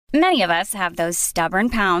Many of us have those stubborn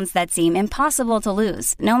pounds that seem impossible to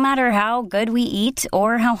lose, no matter how good we eat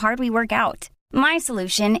or how hard we work out. My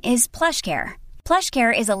solution is PlushCare.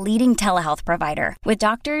 PlushCare is a leading telehealth provider with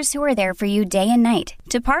doctors who are there for you day and night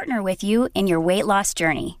to partner with you in your weight loss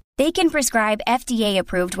journey. They can prescribe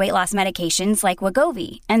FDA-approved weight loss medications like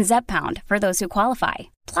Wegovy and Zepbound for those who qualify.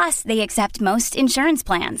 Plus, they accept most insurance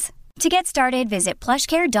plans. To get started, visit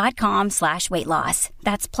plushcare.com/weightloss.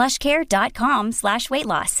 That's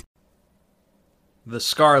plushcare.com/weightloss. The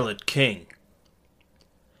Scarlet King.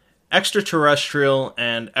 Extraterrestrial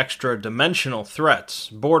and extra-dimensional threats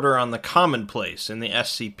border on the commonplace in the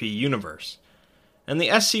SCP universe, and the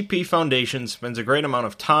SCP Foundation spends a great amount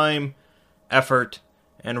of time, effort,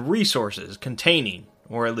 and resources containing,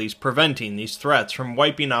 or at least preventing, these threats from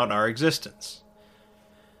wiping out our existence.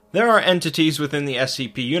 There are entities within the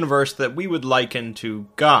SCP universe that we would liken to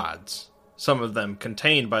gods, some of them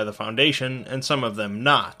contained by the Foundation, and some of them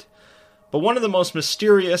not. But one of the most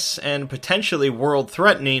mysterious and potentially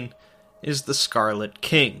world-threatening is the Scarlet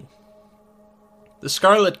King. The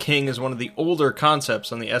Scarlet King is one of the older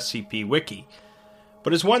concepts on the SCP Wiki,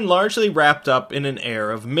 but is one largely wrapped up in an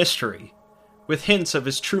air of mystery, with hints of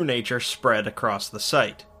his true nature spread across the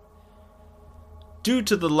site. Due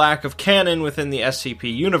to the lack of canon within the SCP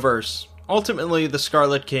universe, ultimately the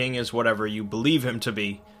Scarlet King is whatever you believe him to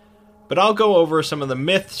be, but I'll go over some of the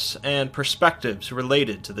myths and perspectives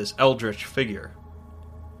related to this eldritch figure.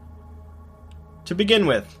 To begin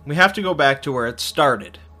with, we have to go back to where it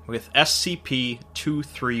started, with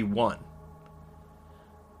SCP-231.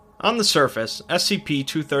 On the surface,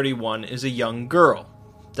 SCP-231 is a young girl,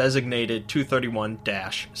 designated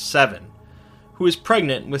 231-7, who is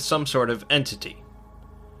pregnant with some sort of entity.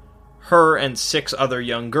 Her and 6 other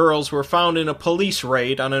young girls were found in a police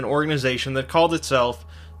raid on an organization that called itself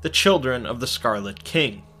the Children of the Scarlet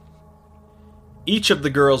King. Each of the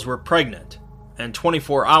girls were pregnant, and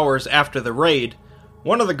 24 hours after the raid,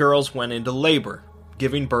 one of the girls went into labor,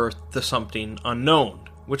 giving birth to something unknown,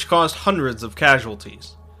 which caused hundreds of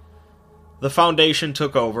casualties. The Foundation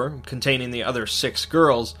took over, containing the other 6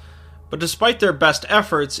 girls, but despite their best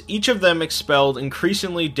efforts, each of them expelled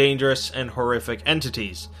increasingly dangerous and horrific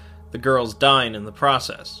entities, the girls dying in the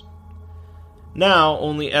process. Now,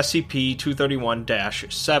 only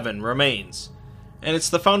SCP-231-7 remains, and it's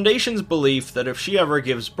the Foundation's belief that if she ever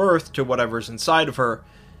gives birth to whatever's inside of her,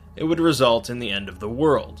 it would result in the end of the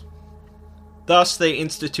world. Thus, they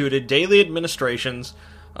instituted daily administrations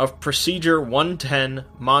of Procedure 110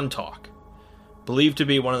 Montauk, believed to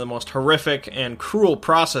be one of the most horrific and cruel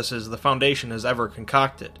processes the Foundation has ever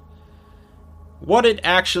concocted. What it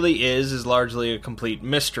actually is largely a complete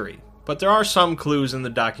mystery, but there are some clues in the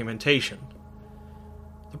documentation.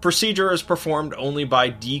 The procedure is performed only by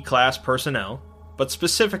D-Class personnel, but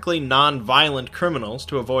specifically non-violent criminals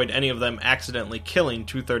to avoid any of them accidentally killing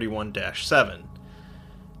 231-7.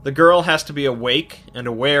 The girl has to be awake and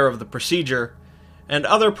aware of the procedure, and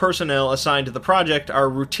other personnel assigned to the project are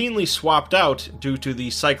routinely swapped out due to the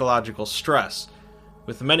psychological stress,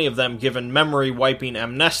 with many of them given memory-wiping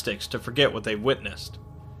amnestics to forget what they've witnessed.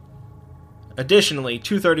 Additionally,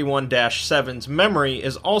 231-7's memory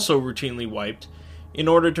is also routinely wiped in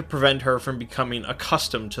order to prevent her from becoming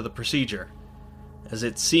accustomed to the procedure, as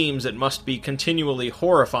it seems it must be continually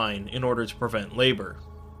horrifying in order to prevent labor.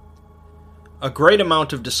 A great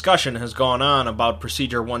amount of discussion has gone on about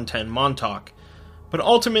Procedure 110 Montauk, but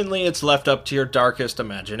ultimately it's left up to your darkest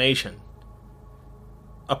imagination.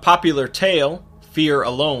 A popular tale, Fear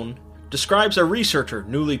Alone, describes a researcher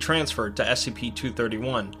newly transferred to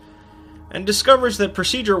SCP-231, and discovers that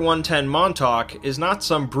Procedure 110 Montauk is not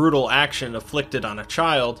some brutal action inflicted on a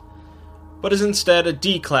child, but is instead a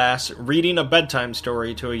D-Class reading a bedtime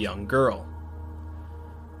story to a young girl.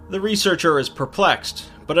 The researcher is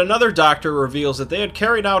perplexed, but another doctor reveals that they had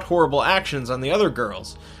carried out horrible actions on the other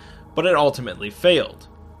girls, but it ultimately failed.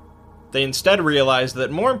 They instead realized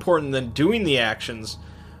that more important than doing the actions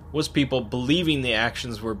was people believing the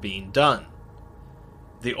actions were being done.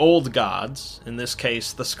 The old gods, in this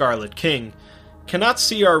case the Scarlet King, cannot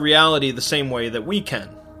see our reality the same way that we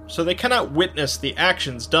can, so they cannot witness the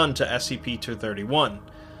actions done to SCP-231,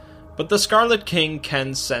 but the Scarlet King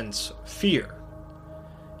can sense fear.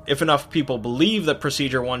 If enough people believe that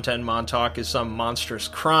Procedure 110 Montauk is some monstrous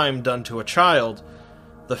crime done to a child,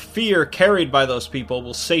 the fear carried by those people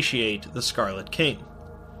will satiate the Scarlet King.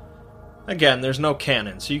 Again, there's no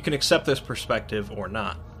canon, so you can accept this perspective or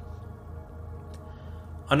not.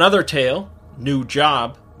 Another tale, New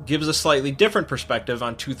Job, gives a slightly different perspective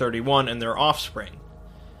on 231 and their offspring.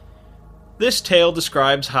 This tale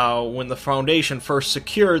describes how, when the Foundation first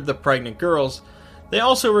secured the pregnant girls, They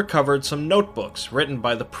also recovered some notebooks written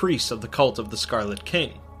by the priests of the cult of the Scarlet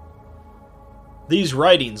King. These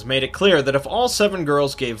writings made it clear that if all 7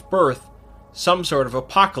 girls gave birth, some sort of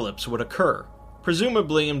apocalypse would occur,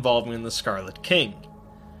 presumably involving the Scarlet King.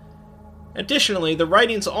 Additionally, the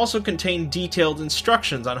writings also contain detailed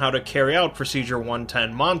instructions on how to carry out Procedure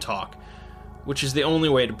 110 Montauk, which is the only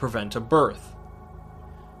way to prevent a birth.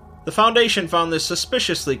 The Foundation found this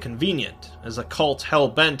suspiciously convenient, as a cult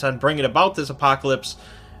hell-bent on bringing about this apocalypse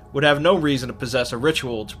would have no reason to possess a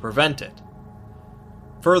ritual to prevent it.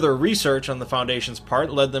 Further research on the Foundation's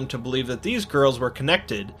part led them to believe that these girls were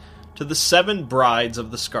connected to the 7 brides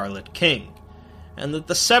of the Scarlet King, and that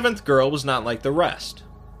the 7th girl was not like the rest.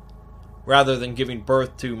 Rather than giving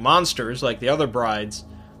birth to monsters like the other brides,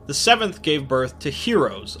 the 7th gave birth to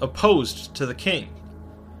heroes opposed to the king.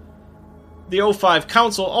 The O5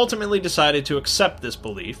 Council ultimately decided to accept this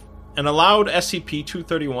belief and allowed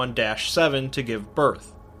SCP-231-7 to give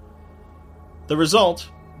birth. The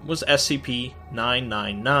result was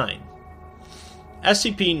SCP-999.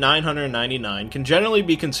 SCP-999 can generally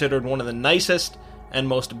be considered one of the nicest and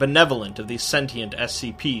most benevolent of these sentient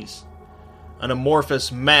SCPs. An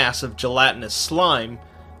amorphous mass of gelatinous slime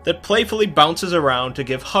that playfully bounces around to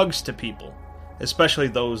give hugs to people, especially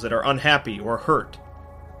those that are unhappy or hurt.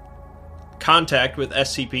 Contact with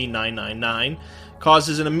SCP-999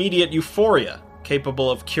 causes an immediate euphoria capable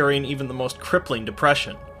of curing even the most crippling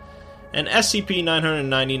depression, and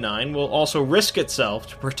SCP-999 will also risk itself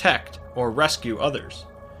to protect or rescue others.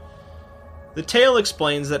 The tale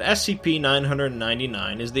explains that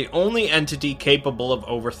SCP-999 is the only entity capable of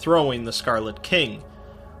overthrowing the Scarlet King,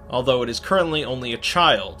 although it is currently only a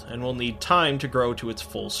child and will need time to grow to its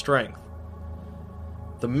full strength.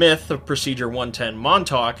 The myth of Procedure 110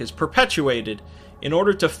 Montauk is perpetuated in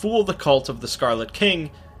order to fool the cult of the Scarlet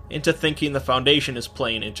King into thinking the Foundation is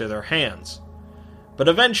playing into their hands. But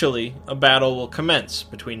eventually, a battle will commence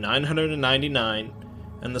between 999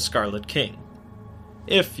 and the Scarlet King.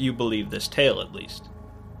 If you believe this tale, at least.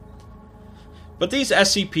 But these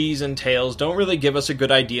SCPs and tales don't really give us a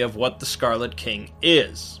good idea of what the Scarlet King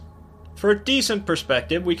is. For a decent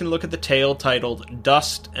perspective, we can look at the tale titled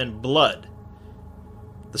Dust and Blood.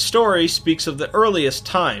 The story speaks of the earliest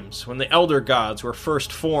times when the Elder Gods were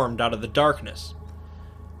first formed out of the darkness.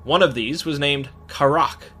 One of these was named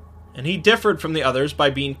Karak, and he differed from the others by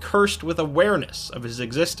being cursed with awareness of his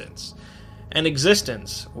existence, and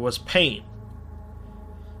existence was pain.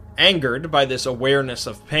 Angered by this awareness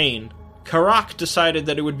of pain, Karak decided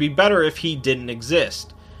that it would be better if he didn't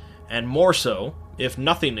exist, and more so, if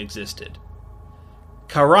nothing existed.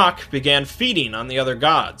 Karak began feeding on the other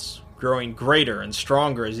gods, growing greater and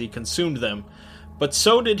stronger as he consumed them, but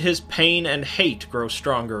so did his pain and hate grow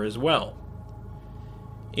stronger as well.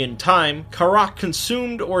 In time, Karak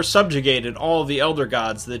consumed or subjugated all the Elder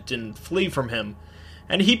Gods that didn't flee from him,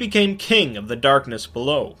 and he became king of the darkness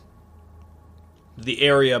below. The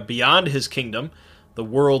area beyond his kingdom, the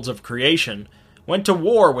worlds of creation, went to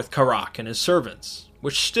war with Karak and his servants,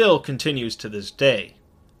 which still continues to this day.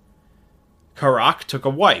 Karak took a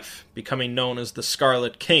wife, becoming known as the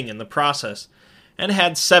Scarlet King in the process, and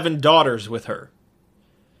had 7 daughters with her.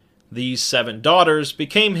 These 7 daughters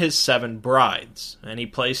became his 7 brides, and he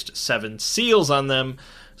placed 7 seals on them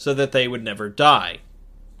so that they would never die.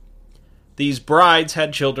 These brides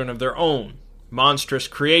had children of their own, monstrous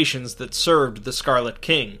creations that served the Scarlet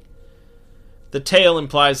King. The tale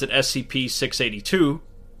implies that SCP-682,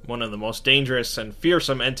 one of the most dangerous and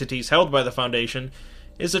fearsome entities held by the Foundation,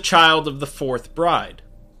 is a child of the 4th bride.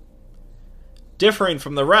 Differing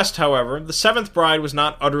from the rest, however, the 7th bride was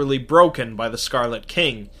not utterly broken by the Scarlet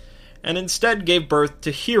King, and instead gave birth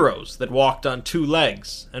to heroes that walked on 2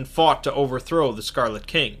 legs and fought to overthrow the Scarlet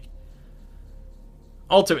King.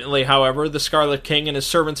 Ultimately, however, the Scarlet King and his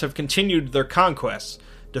servants have continued their conquests,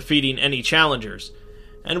 defeating any challengers,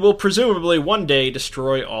 and will presumably one day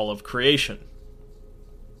destroy all of creation.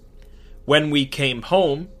 When We Came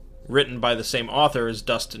Home, written by the same author as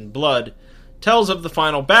Dust and Blood, tells of the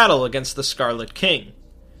final battle against the Scarlet King,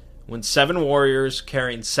 when 7 warriors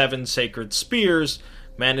carrying 7 sacred spears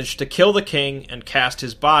managed to kill the king and cast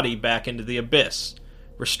his body back into the abyss,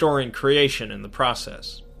 restoring creation in the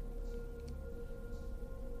process.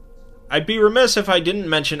 I'd be remiss if I didn't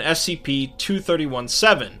mention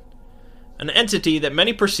SCP-231-7, an entity that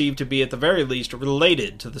many perceive to be at the very least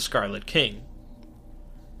related to the Scarlet King.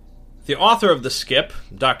 The author of the skip,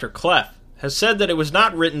 Dr. Clef, has said that it was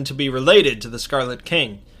not written to be related to the Scarlet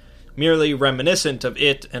King, merely reminiscent of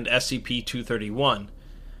it and SCP-231,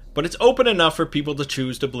 but it's open enough for people to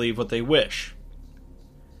choose to believe what they wish.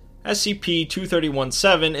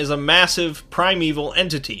 SCP-231-7 is a massive, primeval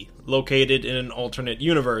entity located in an alternate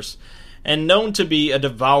universe, and known to be a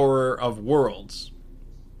devourer of worlds.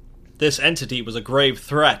 This entity was a grave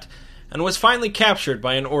threat, and was finally captured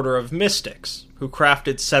by an order of mystics, who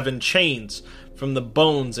crafted 7 chains from the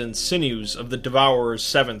bones and sinews of the Devourer's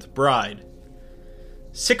 7th bride.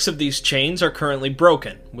 6 of these chains are currently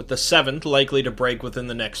broken, with the 7th likely to break within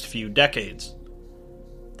the next few decades.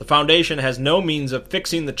 The Foundation has no means of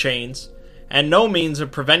fixing the chains, and no means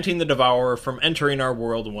of preventing the Devourer from entering our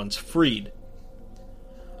world once freed.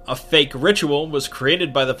 A fake ritual was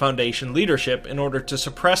created by the Foundation leadership in order to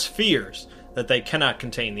suppress fears that they cannot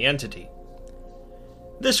contain the entity.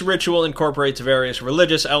 This ritual incorporates various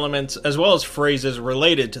religious elements as well as phrases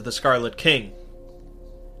related to the Scarlet King.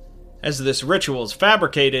 As this ritual is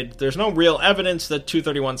fabricated, there's no real evidence that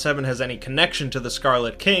 231-7 has any connection to the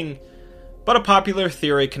Scarlet King, but a popular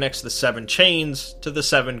theory connects the 7 chains to the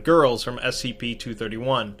 7 girls from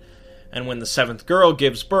SCP-231, and when the 7th girl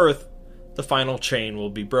gives birth, the final chain will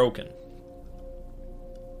be broken.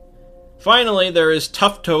 Finally, there is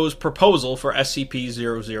Tufto's proposal for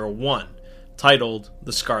SCP-001, titled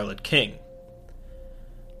The Scarlet King.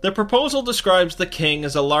 The proposal describes the King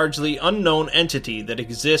as a largely unknown entity that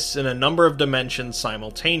exists in a number of dimensions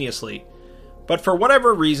simultaneously, but for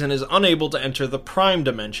whatever reason is unable to enter the Prime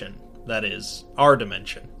Dimension, that is, our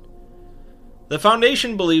dimension. The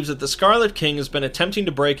Foundation believes that the Scarlet King has been attempting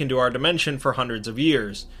to break into our dimension for hundreds of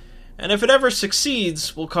years, and if it ever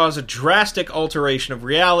succeeds, will cause a drastic alteration of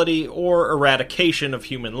reality or eradication of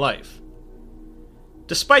human life.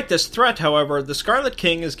 Despite this threat, however, the Scarlet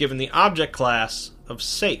King is given the object class of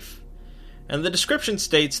safe, and the description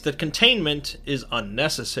states that containment is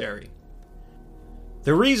unnecessary.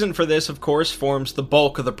 The reason for this, of course, forms the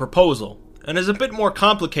bulk of the proposal, and is a bit more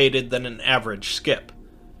complicated than an average skip.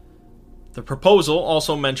 The proposal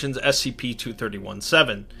also mentions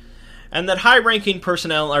SCP-231-7, and that high-ranking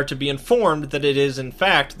personnel are to be informed that it is in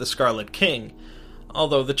fact the Scarlet King,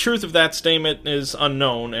 although the truth of that statement is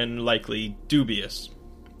unknown and likely dubious.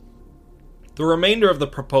 The remainder of the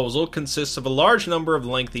proposal consists of a large number of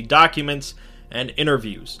lengthy documents and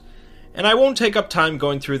interviews, and I won't take up time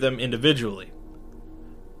going through them individually.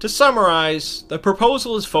 To summarize, the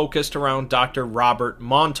proposal is focused around Dr. Robert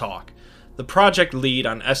Montauk, the project lead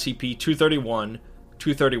on SCP-231,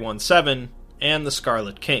 231-7, and the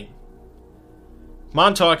Scarlet King.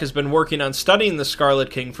 Montauk has been working on studying the Scarlet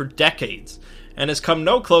King for decades, and has come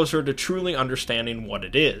no closer to truly understanding what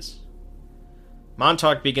it is.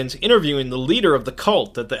 Montauk begins interviewing the leader of the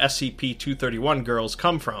cult that the SCP-231 girls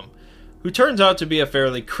come from, who turns out to be a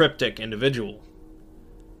fairly cryptic individual.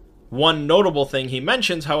 One notable thing he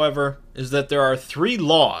mentions, however, is that there are 3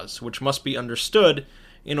 laws which must be understood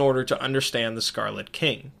in order to understand the Scarlet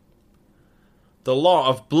King. The law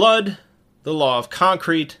of blood, the law of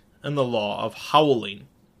concrete, and the law of howling.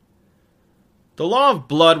 The law of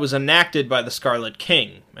blood was enacted by the Scarlet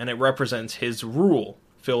King, and it represents his rule,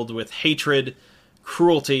 filled with hatred,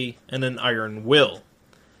 cruelty, and an iron will.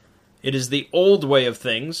 It is the old way of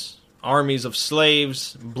things, armies of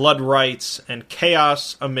slaves, blood rights, and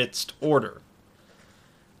chaos amidst order.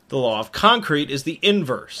 The law of concrete is the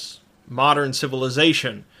inverse, modern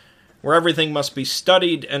civilization, where everything must be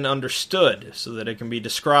studied and understood so that it can be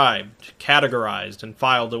described, categorized, and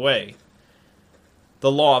filed away.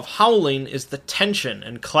 The law of howling is the tension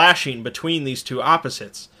and clashing between these two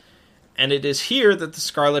opposites, and it is here that the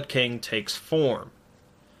Scarlet King takes form.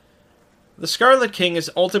 The Scarlet King is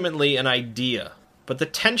ultimately an idea, but the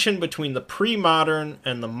tension between the pre-modern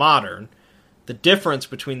and the modern, the difference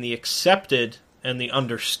between the accepted and the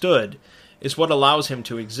understood, is what allows him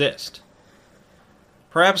to exist.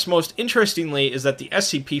 Perhaps most interestingly is that the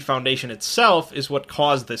SCP Foundation itself is what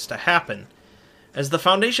caused this to happen, as the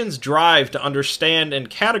Foundation's drive to understand and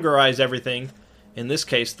categorize everything, in this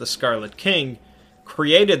case the Scarlet King,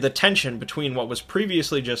 created the tension between what was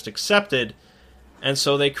previously just accepted, and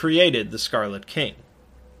so they created the Scarlet King.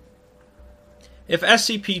 If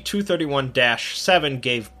SCP-231-7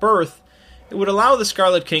 gave birth, it would allow the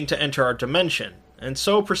Scarlet King to enter our dimension, and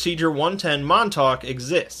so Procedure 110 Montauk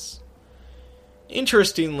exists.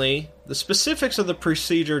 Interestingly, the specifics of the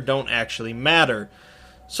procedure don't actually matter,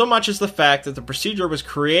 so much as the fact that the procedure was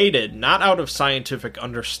created not out of scientific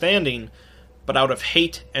understanding, but out of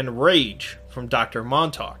hate and rage from Dr.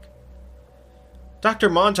 Montauk. Dr.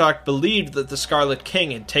 Montauk believed that the Scarlet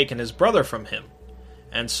King had taken his brother from him,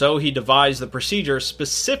 and so he devised the procedure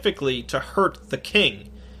specifically to hurt the king,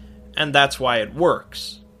 and that's why it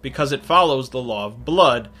works, because it follows the law of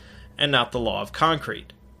blood and not the law of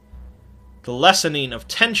concrete. The lessening of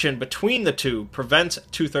tension between the two prevents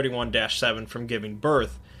 231-7 from giving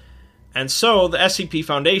birth, And so, the SCP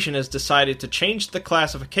Foundation has decided to change the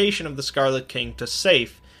classification of the Scarlet King to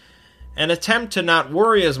safe, and attempt to not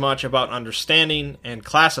worry as much about understanding and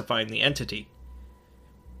classifying the entity.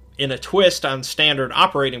 In a twist on standard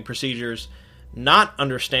operating procedures, not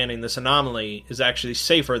understanding this anomaly is actually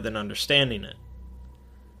safer than understanding it.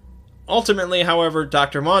 Ultimately, however,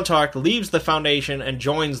 Dr. Montauk leaves the Foundation and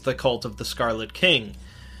joins the cult of the Scarlet King,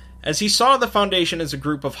 as he saw the Foundation as a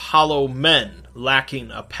group of hollow men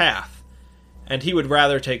lacking a path, and he would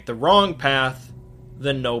rather take the wrong path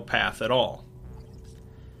than no path at all.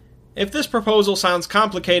 If this proposal sounds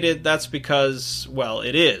complicated, that's because, well,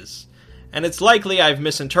 it is, and it's likely I've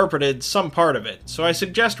misinterpreted some part of it, so I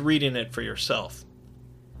suggest reading it for yourself.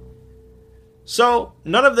 So,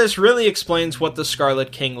 none of this really explains what the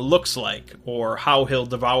Scarlet King looks like, or how he'll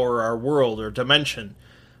devour our world or dimension,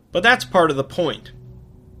 but that's part of the point.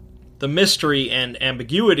 The mystery and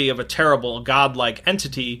ambiguity of a terrible, godlike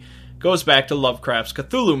entity goes back to Lovecraft's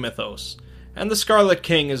Cthulhu mythos, and the Scarlet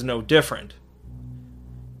King is no different.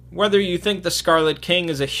 Whether you think the Scarlet King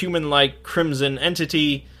is a human-like crimson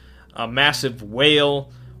entity, a massive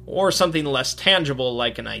whale, or something less tangible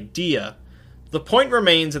like an idea, the point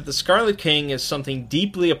remains that the Scarlet King is something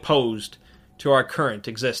deeply opposed to our current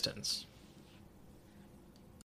existence.